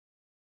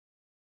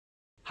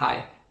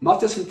Hi,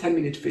 Matthias from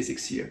 10-Minute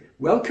Physics here.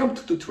 Welcome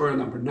to tutorial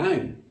number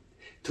 9.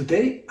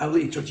 Today I will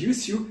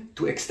introduce you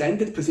to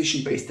Extended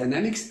Position-Based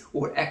Dynamics,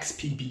 or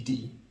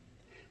XPBD.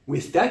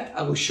 With that,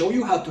 I will show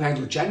you how to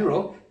handle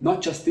general,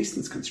 not just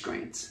distance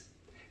constraints.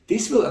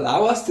 This will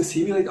allow us to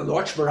simulate a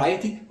large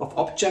variety of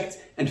objects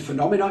and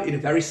phenomena in a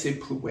very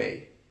simple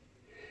way.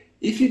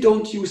 If you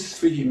don't use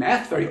 3D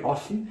math very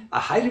often, I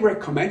highly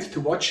recommend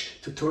to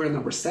watch tutorial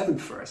number 7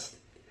 first.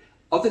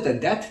 Other than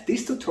that,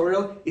 this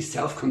tutorial is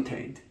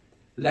self-contained.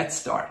 Let's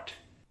start.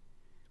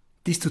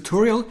 This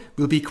tutorial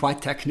will be quite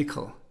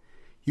technical.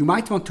 You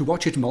might want to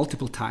watch it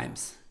multiple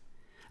times.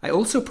 I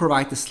also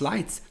provide the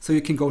slides so you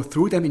can go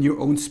through them in your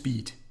own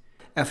speed.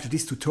 After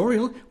this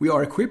tutorial, we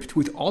are equipped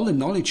with all the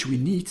knowledge we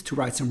need to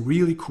write some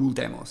really cool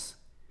demos.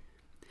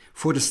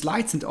 For the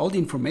slides and all the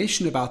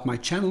information about my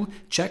channel,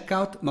 check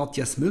out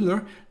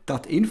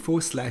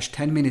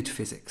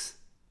matthiasmüller.info/10minutephysics.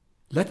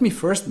 Let me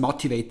first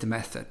motivate the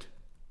method.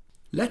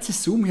 Let's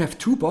assume we have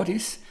two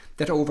bodies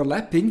that are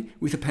overlapping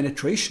with a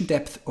penetration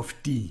depth of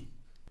d.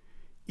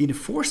 In a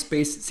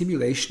force-based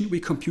simulation, we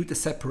compute a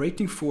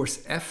separating force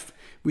F,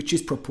 which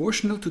is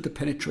proportional to the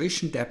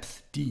penetration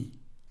depth d.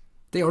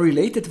 They are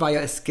related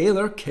via a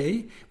scalar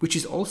k, which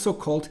is also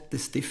called the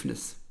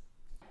stiffness.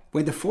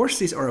 When the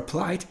forces are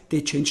applied,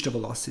 they change the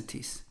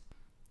velocities.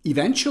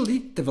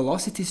 Eventually, the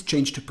velocities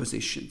change the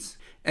positions.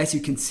 As you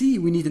can see,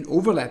 we need an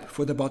overlap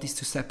for the bodies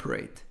to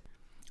separate.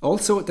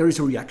 Also, there is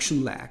a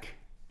reaction lag.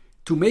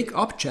 To make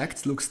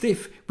objects look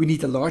stiff, we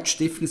need a large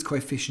stiffness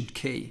coefficient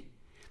k.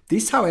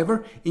 This,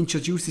 however,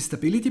 introduces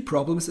stability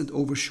problems and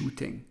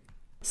overshooting.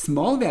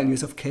 Small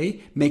values of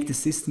k make the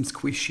system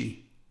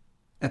squishy.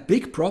 A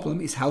big problem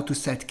is how to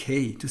set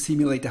k to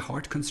simulate a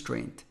hard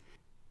constraint.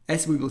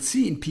 As we will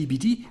see in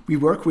PBD, we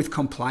work with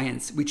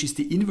compliance, which is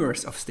the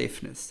inverse of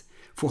stiffness.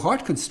 For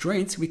hard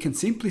constraints, we can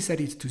simply set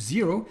it to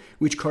 0,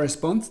 which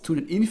corresponds to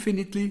an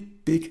infinitely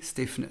big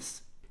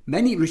stiffness.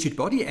 Many rigid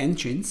body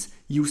engines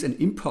use an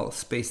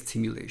impulse-based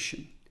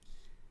simulation.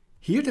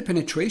 Here the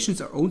penetrations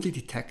are only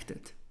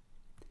detected.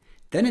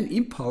 Then an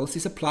impulse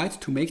is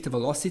applied to make the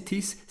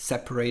velocities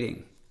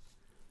separating.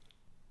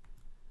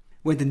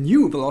 When the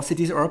new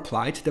velocities are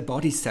applied, the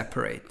bodies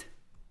separate.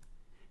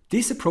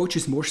 This approach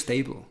is more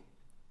stable.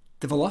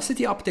 The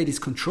velocity update is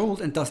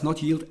controlled and does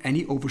not yield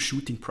any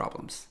overshooting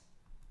problems.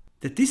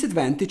 The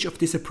disadvantage of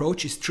this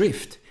approach is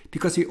drift,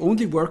 because we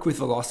only work with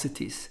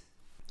velocities.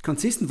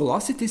 Consistent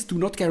velocities do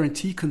not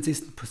guarantee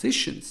consistent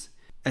positions.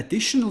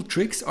 Additional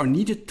tricks are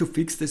needed to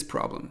fix this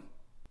problem.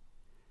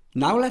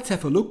 Now let's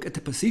have a look at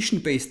the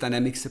position-based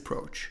dynamics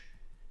approach.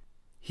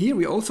 Here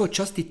we also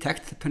just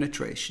detect the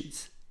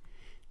penetrations.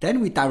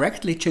 Then we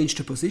directly change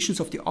the positions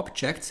of the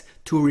objects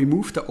to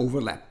remove the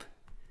overlap.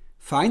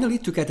 Finally,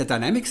 to get a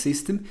dynamic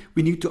system,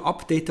 we need to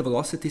update the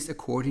velocities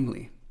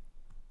accordingly.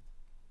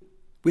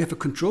 We have a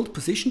controlled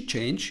position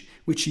change,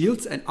 which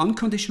yields an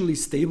unconditionally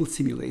stable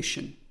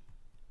simulation.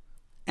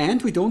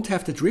 And we don't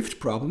have the drift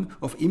problem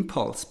of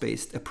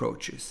impulse-based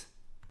approaches.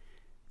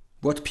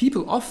 What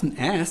people often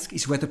ask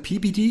is whether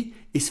PBD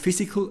is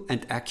physical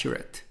and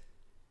accurate.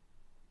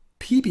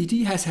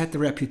 PBD has had the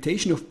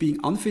reputation of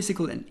being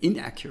unphysical and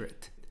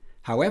inaccurate.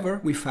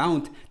 However, we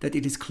found that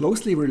it is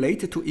closely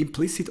related to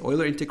implicit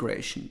Euler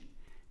integration.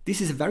 This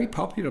is a very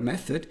popular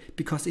method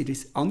because it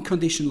is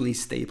unconditionally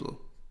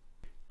stable.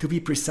 To be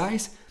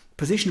precise,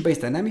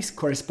 position-based dynamics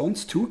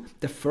corresponds to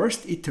the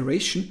first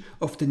iteration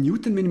of the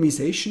Newton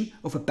minimization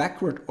of a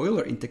backward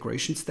Euler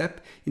integration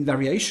step in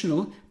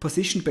variational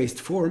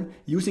position-based form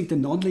using the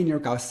nonlinear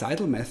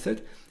Gauss-Seidel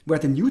method, where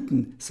the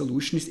Newton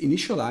solution is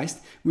initialized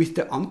with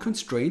the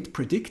unconstrained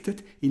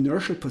predicted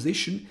inertial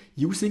position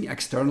using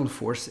external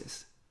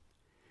forces.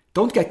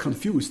 Don't get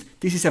confused,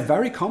 this is a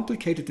very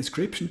complicated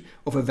description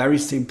of a very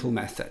simple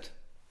method.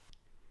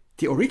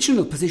 The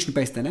original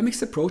position-based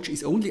dynamics approach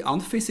is only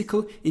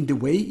unphysical in the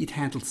way it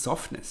handles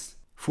softness.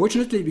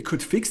 Fortunately, we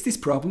could fix this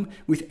problem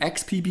with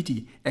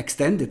XPBD,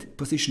 Extended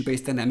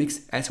Position-Based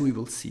Dynamics, as we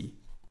will see.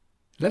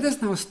 Let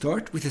us now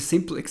start with a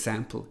simple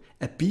example,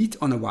 a bead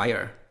on a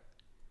wire.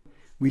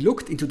 We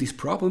looked into this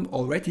problem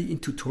already in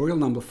tutorial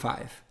number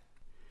 5.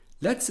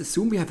 Let's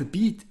assume we have a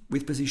bead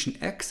with position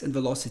x and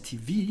velocity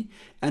v,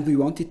 and we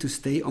want it to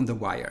stay on the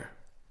wire.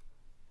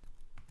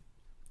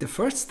 The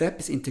first step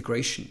is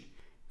integration.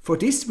 For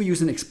this, we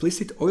use an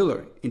explicit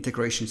Euler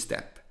integration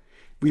step.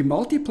 We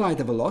multiply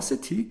the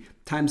velocity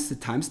times the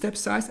time step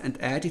size and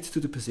add it to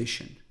the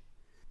position.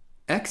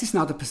 X is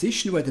now the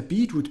position where the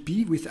bead would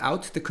be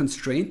without the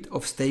constraint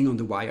of staying on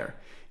the wire.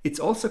 It's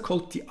also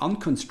called the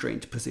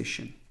unconstrained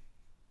position.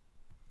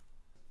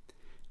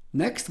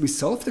 Next, we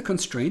solve the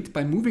constraint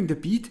by moving the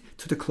bead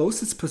to the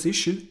closest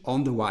position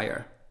on the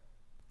wire.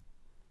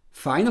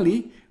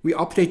 Finally, we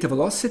update the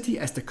velocity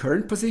as the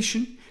current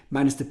position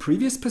minus the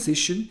previous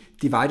position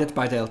divided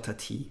by delta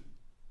t.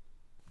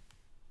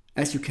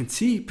 As you can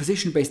see,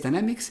 position-based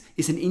dynamics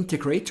is an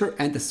integrator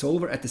and a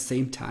solver at the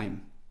same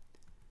time.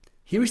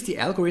 Here is the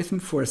algorithm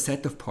for a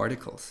set of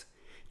particles.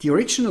 The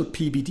original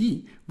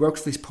PBD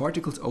works with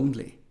particles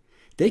only.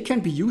 They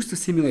can be used to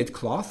simulate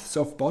cloth,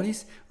 soft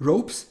bodies,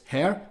 ropes,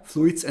 hair,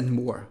 fluids and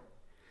more.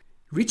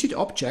 Rigid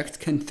objects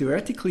can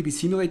theoretically be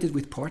simulated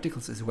with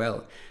particles as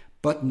well,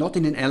 but not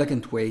in an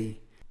elegant way.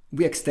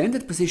 We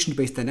extended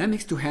position-based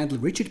dynamics to handle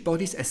rigid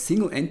bodies as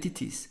single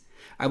entities.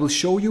 I will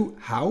show you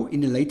how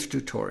in a later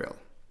tutorial.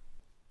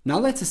 Now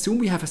let's assume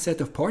we have a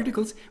set of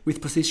particles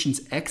with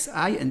positions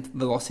xi and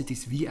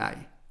velocities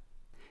vi.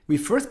 We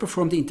first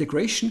perform the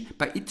integration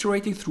by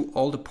iterating through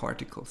all the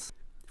particles.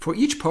 For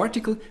each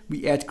particle,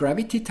 we add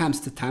gravity times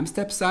the time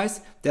step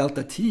size,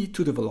 delta t,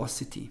 to the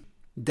velocity.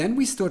 Then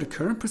we store the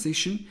current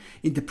position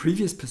in the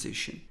previous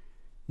position.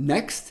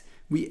 Next,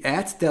 we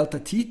add delta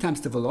t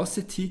times the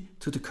velocity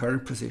to the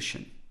current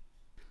position.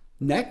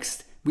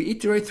 Next, we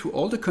iterate through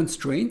all the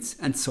constraints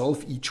and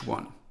solve each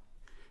one.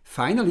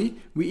 Finally,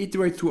 we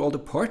iterate through all the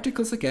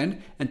particles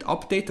again and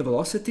update the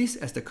velocities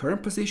as the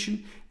current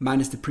position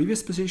minus the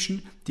previous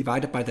position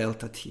divided by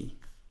delta t.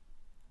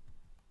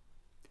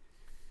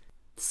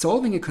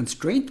 Solving a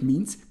constraint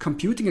means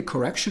computing a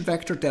correction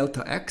vector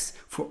delta x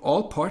for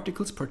all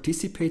particles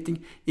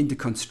participating in the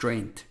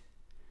constraint.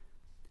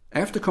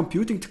 After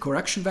computing the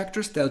correction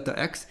vectors delta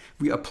x,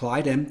 we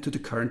apply them to the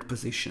current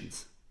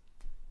positions.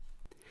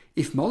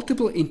 If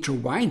multiple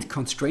intertwined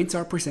constraints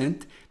are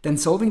present, then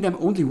solving them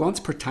only once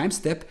per time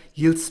step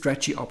yields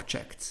stretchy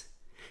objects.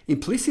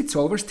 Implicit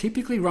solvers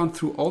typically run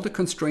through all the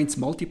constraints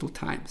multiple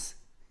times.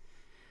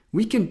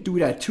 We can do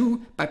that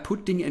too by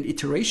putting an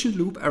iteration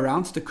loop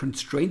around the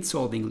constraint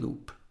solving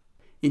loop.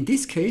 In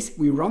this case,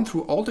 we run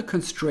through all the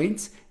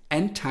constraints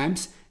n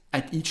times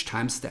at each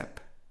time step.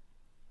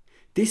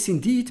 This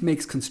indeed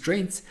makes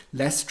constraints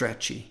less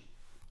stretchy.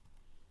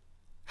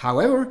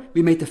 However,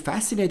 we made a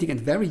fascinating and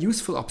very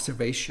useful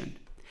observation.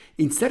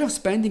 Instead of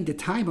spending the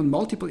time on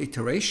multiple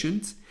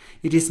iterations,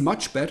 it is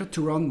much better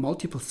to run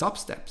multiple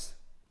substeps.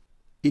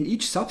 In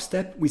each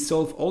substep, we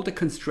solve all the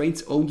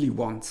constraints only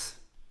once.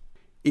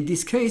 In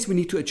this case, we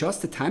need to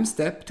adjust the time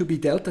step to be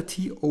delta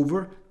t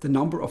over the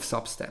number of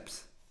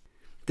substeps.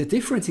 The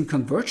difference in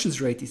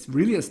convergence rate is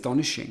really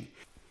astonishing.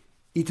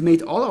 It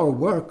made all our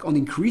work on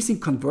increasing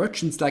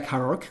convergence like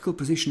hierarchical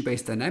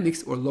position-based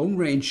dynamics or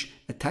long-range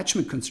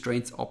attachment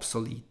constraints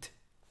obsolete.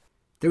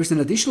 There is an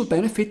additional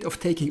benefit of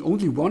taking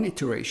only one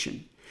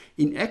iteration.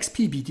 In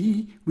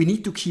XPBD, we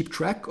need to keep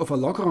track of a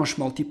Lagrange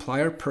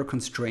multiplier per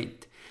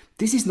constraint.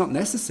 This is not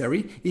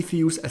necessary if we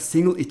use a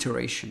single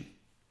iteration.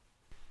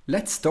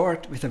 Let's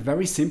start with a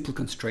very simple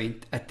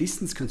constraint, a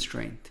distance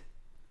constraint.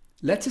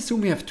 Let's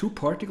assume we have two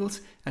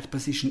particles at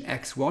position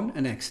x1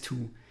 and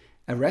x2.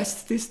 A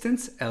rest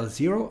distance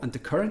L0 and the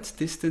current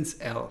distance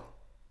L.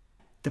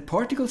 The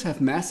particles have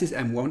masses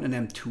m1 and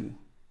m2.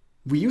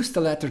 We use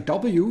the letter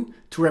W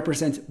to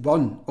represent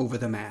 1 over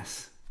the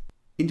mass.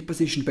 In the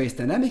position-based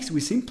dynamics, we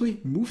simply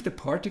move the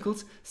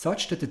particles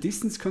such that the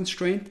distance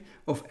constraint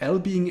of L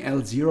being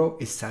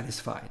L0 is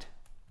satisfied.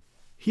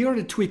 Here are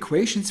the two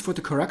equations for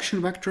the correction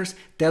vectors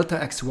delta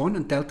x1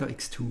 and delta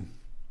x2.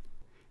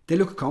 They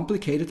look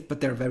complicated,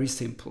 but they're very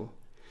simple.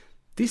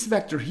 This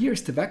vector here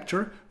is the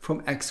vector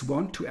from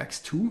x1 to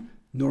x2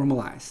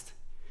 normalized.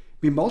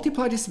 We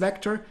multiply this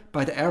vector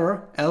by the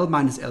error L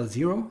minus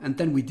L0 and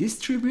then we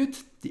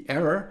distribute the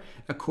error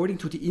according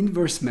to the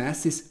inverse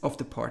masses of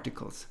the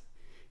particles.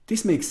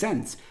 This makes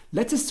sense.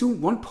 Let's assume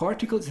one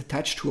particle is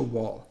attached to a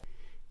wall.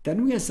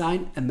 Then we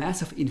assign a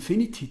mass of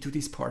infinity to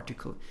this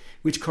particle,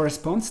 which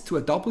corresponds to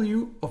a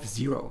W of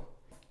 0.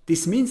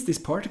 This means this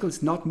particle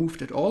is not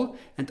moved at all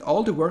and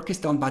all the work is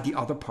done by the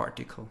other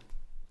particle.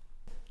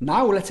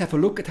 Now let's have a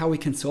look at how we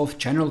can solve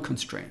general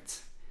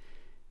constraints.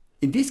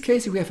 In this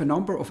case, we have a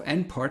number of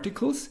n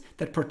particles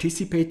that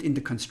participate in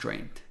the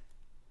constraint.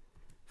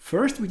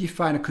 First, we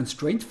define a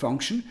constraint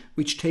function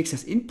which takes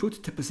as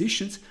input the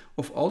positions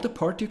of all the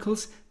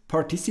particles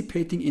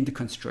participating in the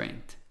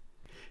constraint.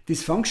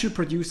 This function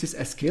produces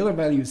a scalar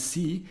value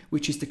c,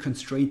 which is the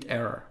constraint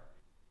error.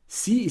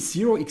 C is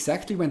 0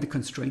 exactly when the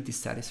constraint is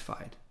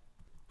satisfied.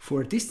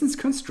 For a distance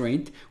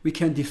constraint, we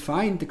can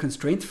define the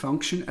constraint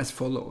function as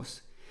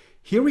follows.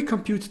 Here we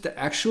compute the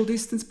actual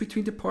distance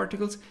between the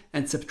particles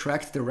and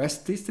subtract the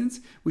rest distance,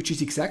 which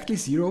is exactly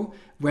 0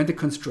 when the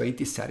constraint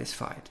is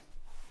satisfied.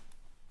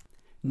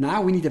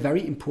 Now we need a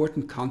very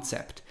important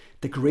concept,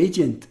 the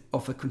gradient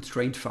of a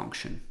constraint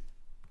function.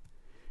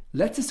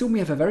 Let's assume we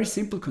have a very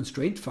simple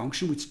constraint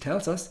function which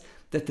tells us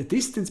that the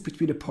distance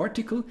between a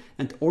particle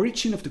and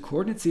origin of the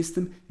coordinate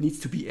system needs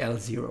to be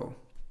L0.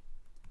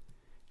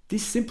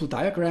 This simple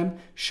diagram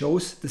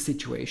shows the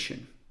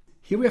situation.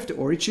 Here we have the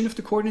origin of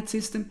the coordinate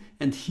system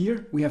and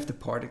here we have the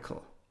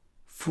particle.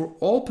 For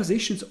all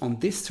positions on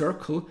this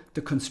circle,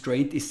 the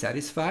constraint is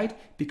satisfied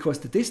because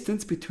the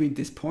distance between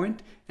this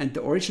point and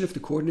the origin of the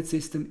coordinate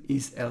system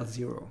is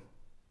L0.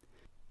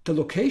 The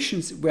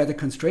locations where the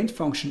constraint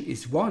function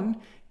is 1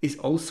 is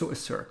also a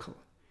circle.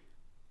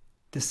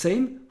 The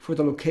same for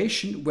the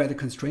location where the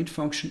constraint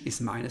function is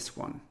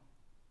 -1.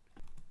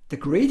 The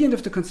gradient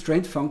of the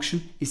constraint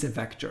function is a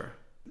vector.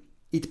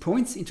 It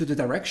points into the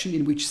direction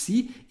in which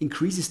c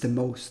increases the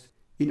most.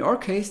 In our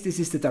case, this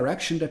is the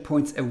direction that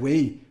points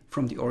away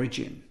from the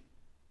origin.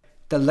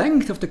 The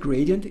length of the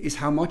gradient is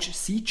how much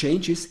c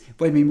changes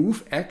when we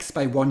move x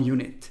by 1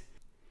 unit.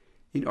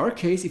 In our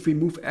case, if we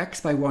move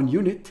x by 1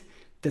 unit,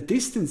 the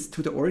distance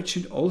to the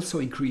origin also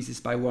increases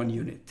by 1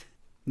 unit.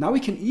 Now we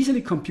can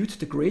easily compute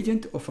the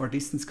gradient of our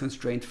distance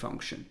constraint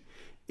function.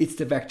 It's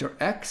the vector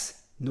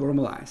x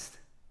normalized.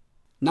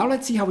 Now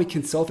let's see how we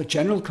can solve a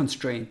general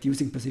constraint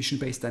using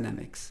position-based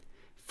dynamics.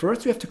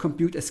 First, we have to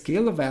compute a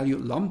scalar value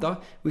lambda,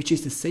 which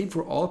is the same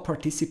for all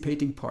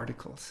participating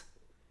particles.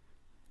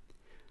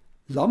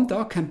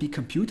 Lambda can be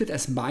computed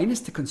as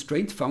minus the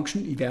constraint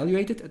function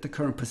evaluated at the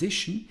current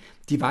position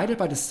divided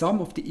by the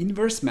sum of the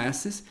inverse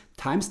masses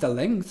times the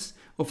lengths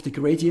of the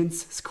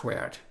gradients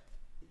squared.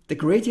 The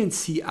gradient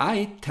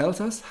Ci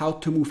tells us how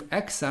to move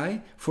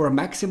xi for a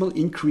maximal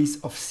increase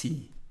of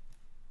c.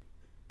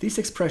 This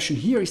expression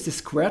here is the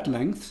squared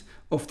length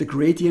of the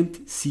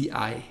gradient Ci.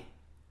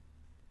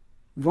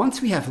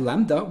 Once we have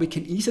lambda, we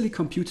can easily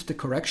compute the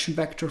correction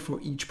vector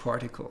for each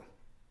particle.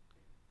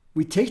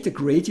 We take the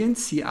gradient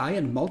Ci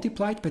and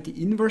multiply it by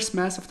the inverse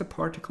mass of the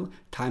particle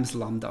times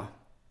lambda.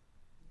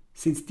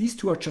 Since these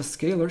two are just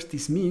scalars,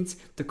 this means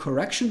the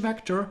correction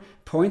vector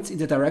points in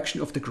the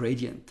direction of the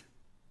gradient.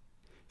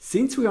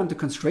 Since we want the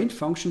constraint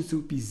function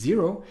to be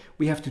 0,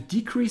 we have to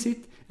decrease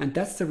it, and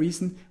that's the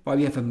reason why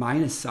we have a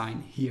minus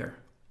sign here.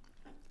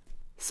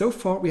 So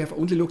far we have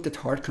only looked at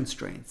hard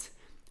constraints.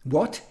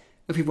 What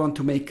if we want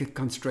to make a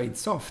constraint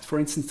soft, for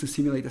instance to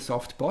simulate a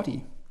soft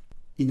body?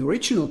 In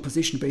original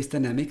position-based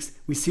dynamics,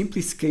 we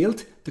simply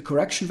scaled the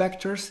correction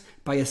vectors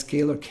by a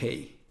scalar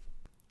k.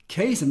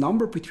 K is a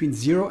number between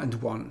 0 and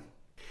 1.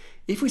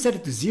 If we set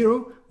it to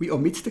 0, we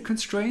omit the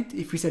constraint.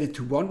 If we set it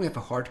to 1, we have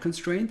a hard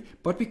constraint,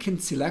 but we can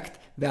select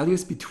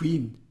values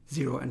between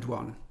 0 and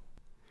 1.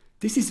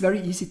 This is very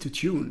easy to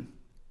tune.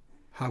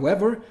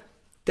 However,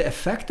 the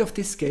effect of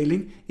this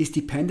scaling is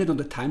dependent on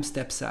the time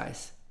step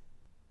size.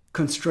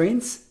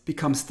 Constraints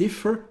become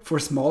stiffer for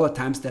smaller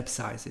time step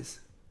sizes.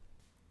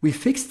 We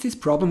fixed this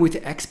problem with the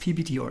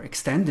XPBD or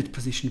extended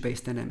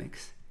position-based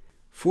dynamics.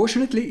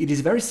 Fortunately, it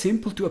is very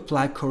simple to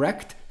apply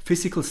correct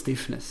physical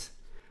stiffness.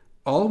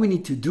 All we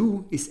need to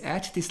do is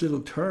add this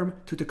little term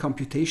to the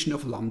computation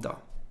of lambda.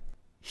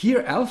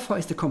 Here alpha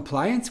is the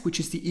compliance, which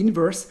is the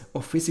inverse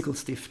of physical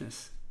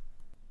stiffness.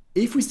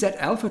 If we set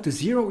alpha to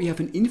 0, we have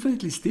an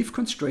infinitely stiff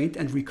constraint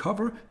and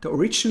recover the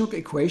original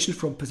equation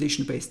from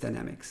position-based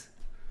dynamics.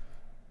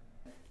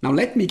 Now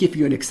let me give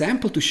you an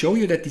example to show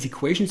you that these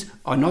equations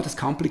are not as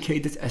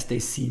complicated as they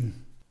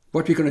seem.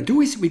 What we're going to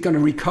do is we're going to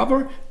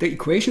recover the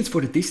equations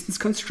for the distance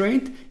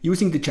constraint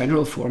using the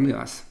general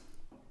formulas.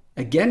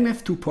 Again, we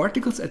have two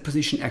particles at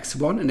position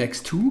x1 and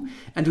x2,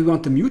 and we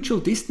want the mutual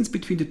distance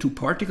between the two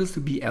particles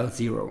to be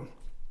L0.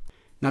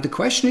 Now the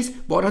question is,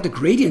 what are the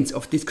gradients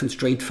of this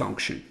constraint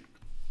function?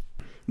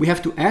 We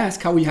have to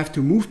ask how we have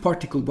to move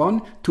particle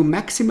 1 to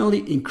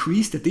maximally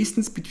increase the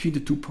distance between the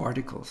two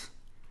particles.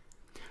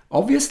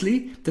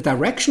 Obviously, the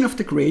direction of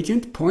the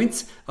gradient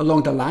points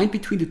along the line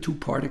between the two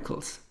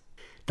particles.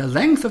 The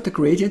length of the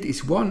gradient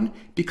is 1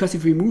 because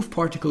if we move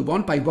particle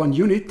 1 by 1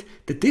 unit,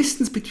 the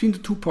distance between the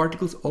two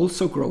particles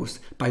also grows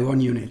by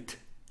 1 unit.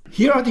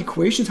 Here are the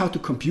equations how to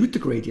compute the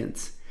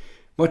gradients.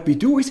 What we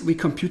do is we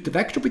compute the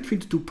vector between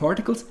the two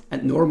particles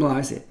and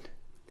normalize it.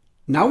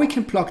 Now we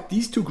can plug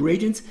these two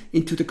gradients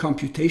into the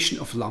computation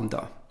of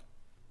lambda.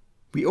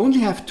 We only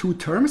have two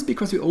terms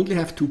because we only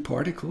have two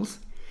particles,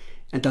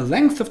 and the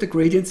length of the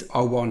gradients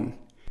are 1.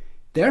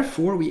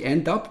 Therefore, we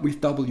end up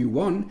with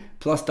W1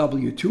 plus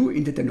W2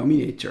 in the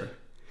denominator.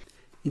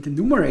 In the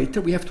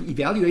numerator, we have to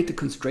evaluate the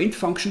constraint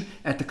function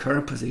at the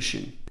current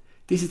position.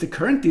 This is the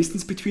current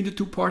distance between the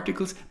two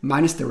particles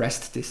minus the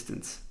rest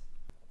distance.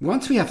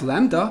 Once we have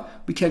lambda,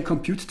 we can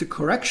compute the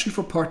correction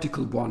for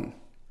particle 1.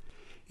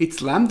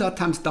 It's lambda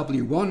times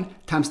W1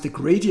 times the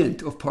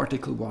gradient of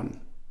particle 1.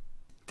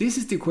 This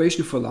is the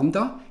equation for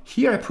lambda.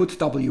 Here I put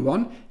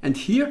W1 and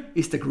here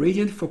is the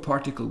gradient for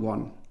particle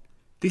 1.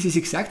 This is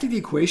exactly the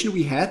equation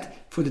we had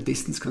for the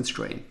distance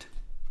constraint.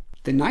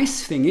 The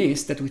nice thing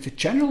is that with the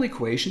general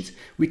equations,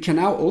 we can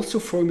now also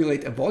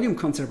formulate a volume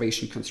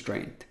conservation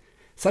constraint.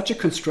 Such a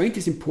constraint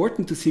is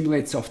important to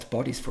simulate soft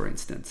bodies, for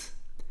instance.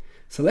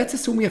 So let's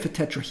assume we have a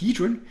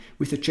tetrahedron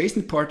with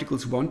adjacent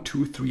particles 1,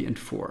 2, 3, and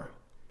 4.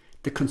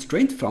 The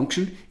constraint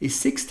function is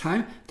 6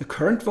 times the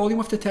current volume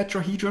of the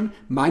tetrahedron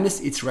minus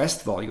its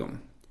rest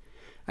volume.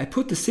 I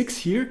put the 6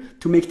 here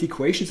to make the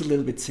equations a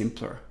little bit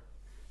simpler.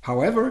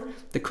 However,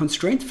 the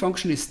constraint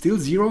function is still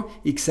 0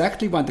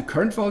 exactly when the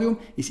current volume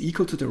is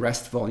equal to the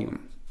rest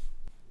volume.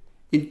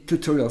 In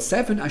tutorial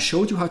 7, I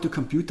showed you how to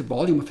compute the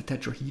volume of a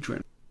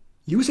tetrahedron.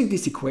 Using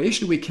this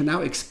equation, we can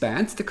now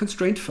expand the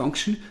constraint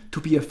function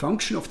to be a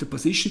function of the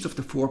positions of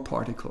the 4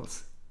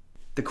 particles.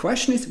 The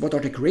question is, what are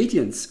the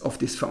gradients of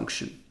this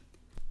function?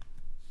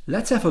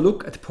 Let's have a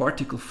look at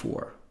particle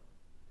 4.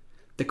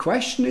 The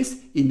question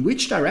is, in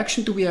which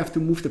direction do we have to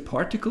move the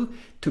particle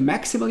to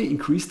maximally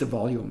increase the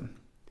volume?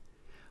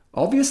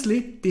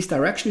 Obviously, this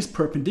direction is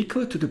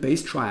perpendicular to the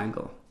base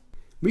triangle.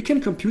 We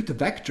can compute the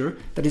vector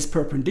that is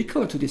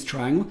perpendicular to this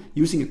triangle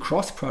using a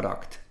cross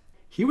product.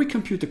 Here we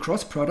compute the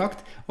cross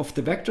product of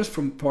the vectors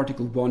from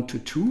particle 1 to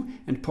 2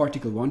 and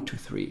particle 1 to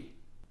 3.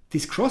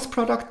 This cross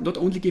product not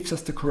only gives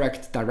us the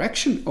correct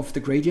direction of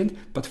the gradient,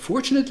 but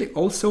fortunately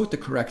also the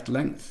correct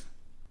length.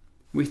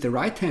 With the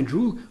right-hand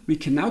rule, we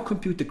can now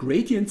compute the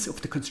gradients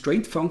of the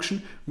constraint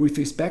function with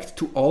respect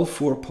to all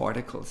 4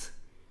 particles.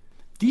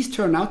 These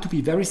turn out to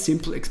be very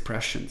simple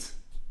expressions.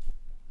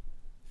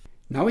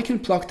 Now we can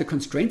plug the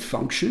constraint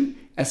function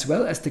as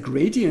well as the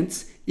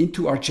gradients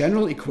into our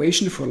general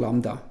equation for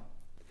lambda.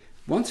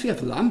 Once we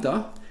have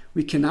lambda,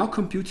 we can now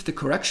compute the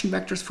correction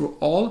vectors for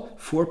all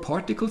 4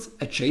 particles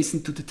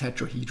adjacent to the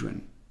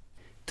tetrahedron.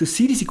 To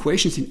see these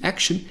equations in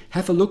action,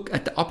 have a look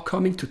at the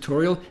upcoming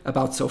tutorial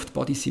about soft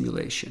body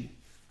simulation.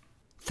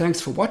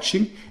 Thanks for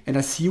watching, and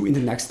I'll see you in the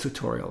next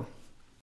tutorial.